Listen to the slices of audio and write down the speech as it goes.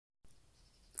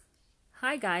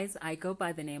Hi guys, I go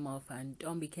by the name of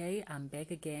Ntombike. I'm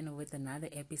back again with another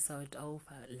episode of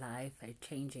Life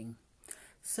Changing.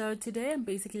 So today I'm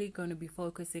basically going to be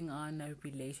focusing on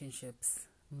relationships.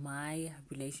 My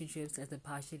relationships as a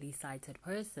partially sighted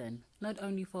person. Not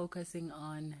only focusing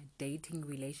on dating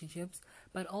relationships,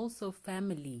 but also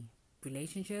family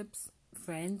relationships,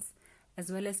 friends,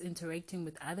 as well as interacting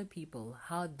with other people,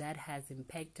 how that has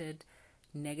impacted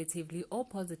negatively or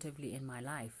positively in my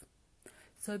life.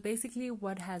 So basically,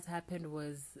 what has happened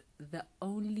was the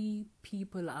only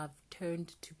people I've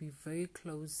turned to be very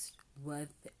close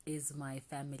with is my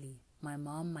family. My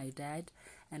mom, my dad,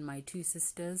 and my two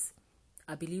sisters.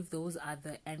 I believe those are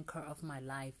the anchor of my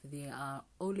life. They are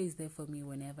always there for me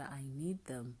whenever I need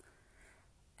them.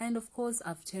 And of course,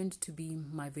 I've turned to be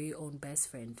my very own best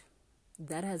friend.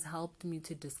 That has helped me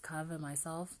to discover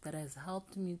myself. That has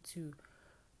helped me to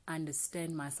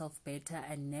understand myself better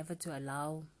and never to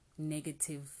allow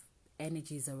negative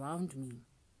energies around me.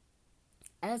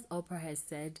 As Oprah has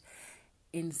said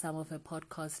in some of her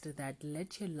podcasts, that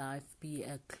let your life be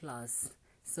a class.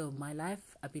 So my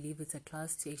life, I believe it's a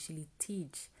class to actually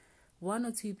teach one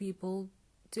or two people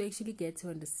to actually get to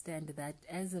understand that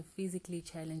as a physically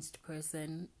challenged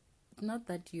person, not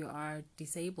that you are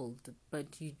disabled,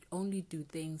 but you only do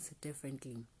things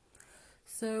differently.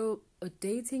 So,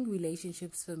 dating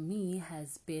relationships for me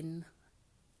has been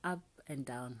up and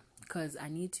down because I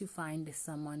need to find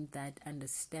someone that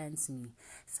understands me,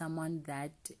 someone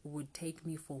that would take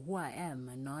me for who I am,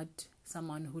 and not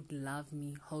someone who'd love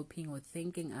me hoping or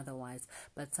thinking otherwise,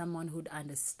 but someone who'd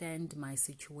understand my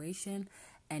situation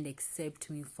and accept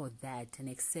me for that and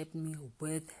accept me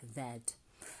with that.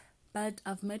 But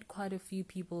I've met quite a few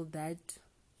people that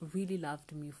really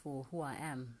loved me for who I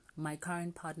am. My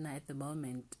current partner at the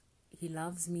moment, he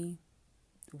loves me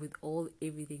with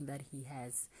everything that he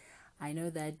has. I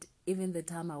know that even the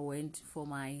time I went for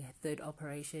my third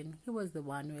operation, he was the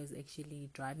one who was actually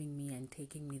driving me and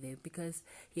taking me there because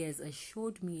he has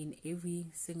assured me in every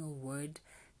single word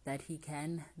that he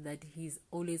can, that he's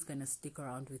always going to stick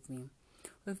around with me.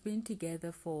 We've been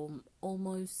together for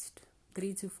almost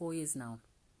 3 to 4 years now.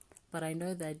 But I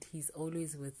know that he's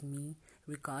always with me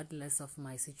regardless of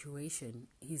my situation.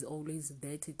 He's always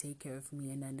there to take care of me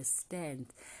and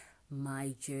understand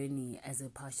my journey as a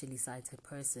partially sighted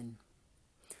person.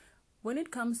 When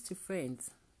it comes to friends,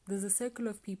 there's a circle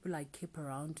of people I keep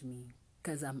around me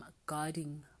because I'm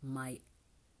guarding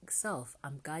myself.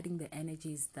 I'm guarding the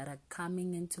energies that are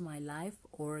coming into my life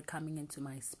or coming into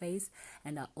my space,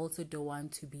 and I also don't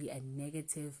want to be a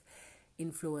negative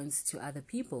influence to other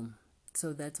people.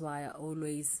 So that's why I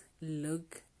always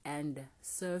look and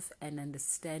serve and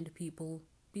understand people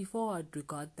before I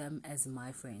regard them as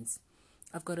my friends.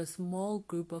 I've got a small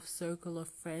group of circle of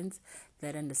friends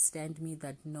that understand me,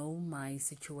 that know my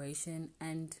situation,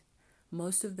 and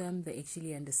most of them, they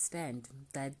actually understand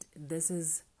that this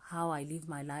is how I live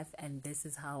my life and this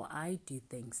is how I do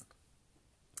things.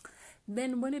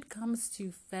 Then when it comes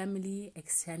to family,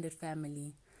 extended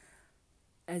family,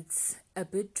 it's a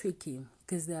bit tricky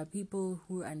because there are people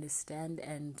who understand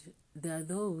and there are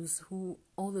those who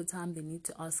all the time they need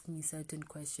to ask me certain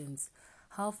questions.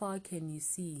 How far can you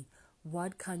see?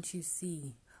 What can't you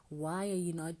see? Why are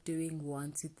you not doing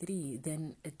 1, 2, 3?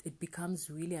 Then it becomes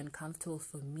really uncomfortable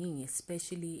for me,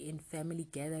 especially in family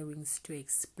gatherings, to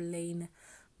explain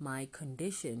my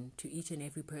condition to each and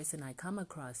every person I come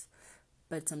across.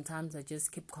 But sometimes I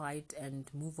just keep quiet and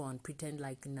move on, pretend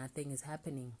like nothing is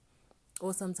happening.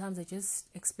 Or sometimes I just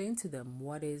explain to them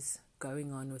what is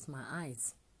going on with my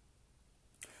eyes.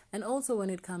 And also when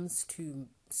it comes to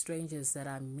strangers that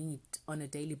I meet on a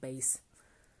daily basis,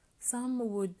 some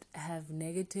would have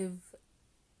negative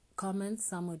comments,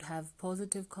 some would have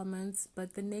positive comments,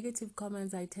 but the negative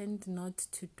comments I tend not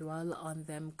to dwell on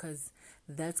them because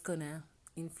that's gonna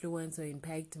influence or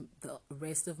impact the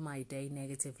rest of my day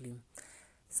negatively.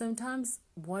 Sometimes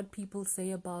what people say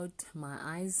about my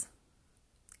eyes,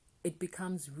 it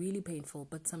becomes really painful,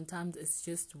 but sometimes it's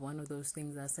just one of those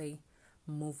things I say,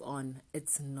 move on.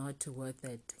 It's not worth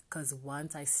it. Because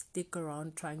once I stick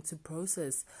around trying to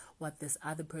process what this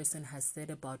other person has said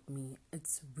about me,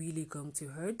 it's really going to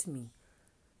hurt me.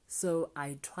 So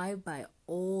I try by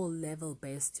all level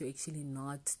best to actually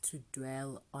not to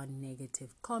dwell on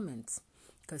negative comments.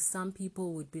 Because some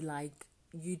people would be like,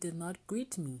 you did not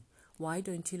greet me. Why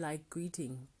don't you like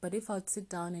greeting? But if I'd sit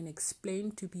down and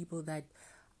explain to people that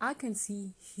I can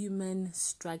see human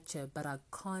structure, but I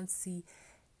can't see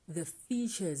the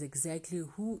features exactly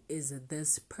who is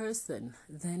this person,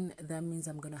 then that means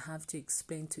I'm going to have to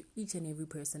explain to each and every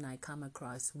person I come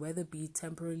across, whether it be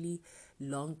temporarily,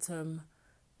 long-term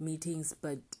meetings,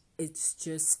 but it's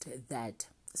just that.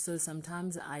 So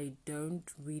sometimes I don't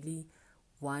really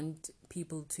want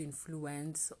people to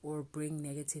influence or bring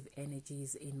negative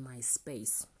energies in my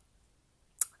space.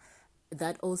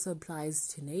 That also applies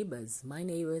to neighbors. My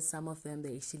neighbors, some of them,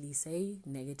 they actually say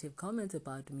negative comments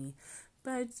about me,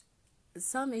 but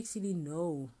some actually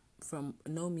know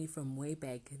me from way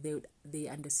back. They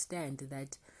understand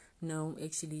that no,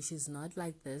 actually she's not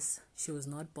like this. She was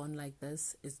not born like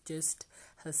this. It's just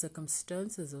her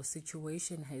circumstances or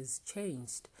situation has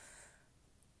changed.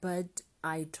 But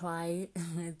I try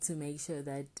to make sure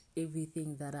that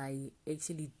everything that I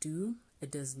actually do, it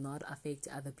does not affect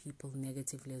other people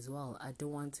negatively as well. I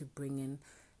don't want to bring in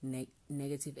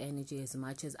negative energy as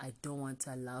much as I don't want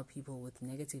to allow people with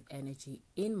negative energy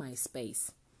in my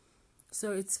space.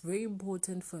 So it's very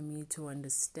important for me to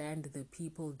understand the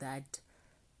people that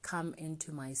come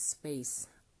into my space.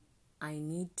 I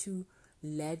need to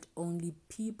let only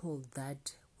people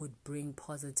that would bring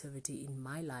positivity in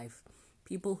my life.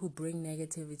 People who bring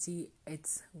negativity,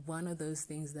 it's one of those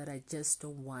things that I just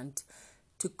don't want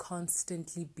to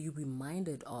constantly be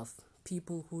reminded of.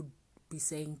 People who'd be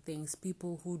saying things,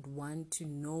 people who'd want to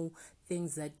know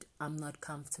things that I'm not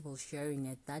comfortable sharing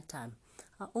at that time.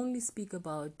 I only speak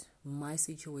about my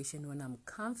situation when I'm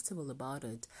comfortable about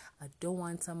it. I don't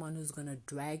want someone who's going to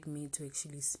drag me to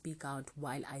actually speak out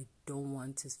while I don't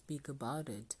want to speak about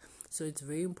it. So it's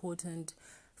very important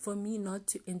for me not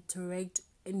to interact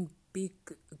in big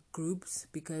groups,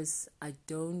 because I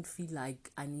don't feel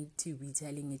like I need to be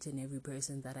telling each and every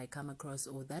person that I come across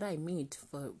or that I meet,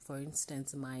 for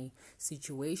instance, my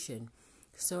situation.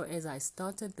 So as I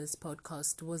started this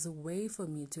podcast, was a way for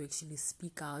me to actually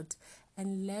speak out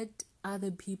and let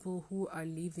other people who are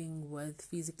living with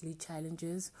physically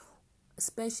challenges,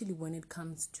 especially when it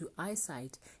comes to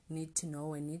eyesight, need to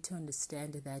know and need to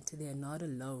understand that they are not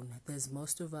alone. There's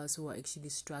most of us who are actually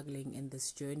struggling in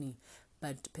this journey.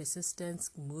 But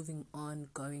persistence, moving on,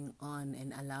 going on,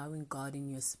 and allowing God in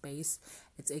your space,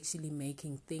 it's actually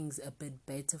making things a bit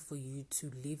better for you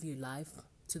to live your life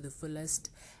to the fullest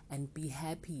and be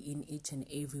happy in each and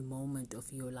every moment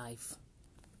of your life.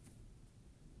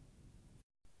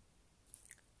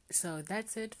 So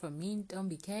that's it for me,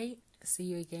 Ntombi K. See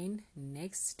you again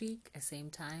next week, same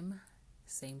time,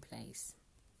 same place.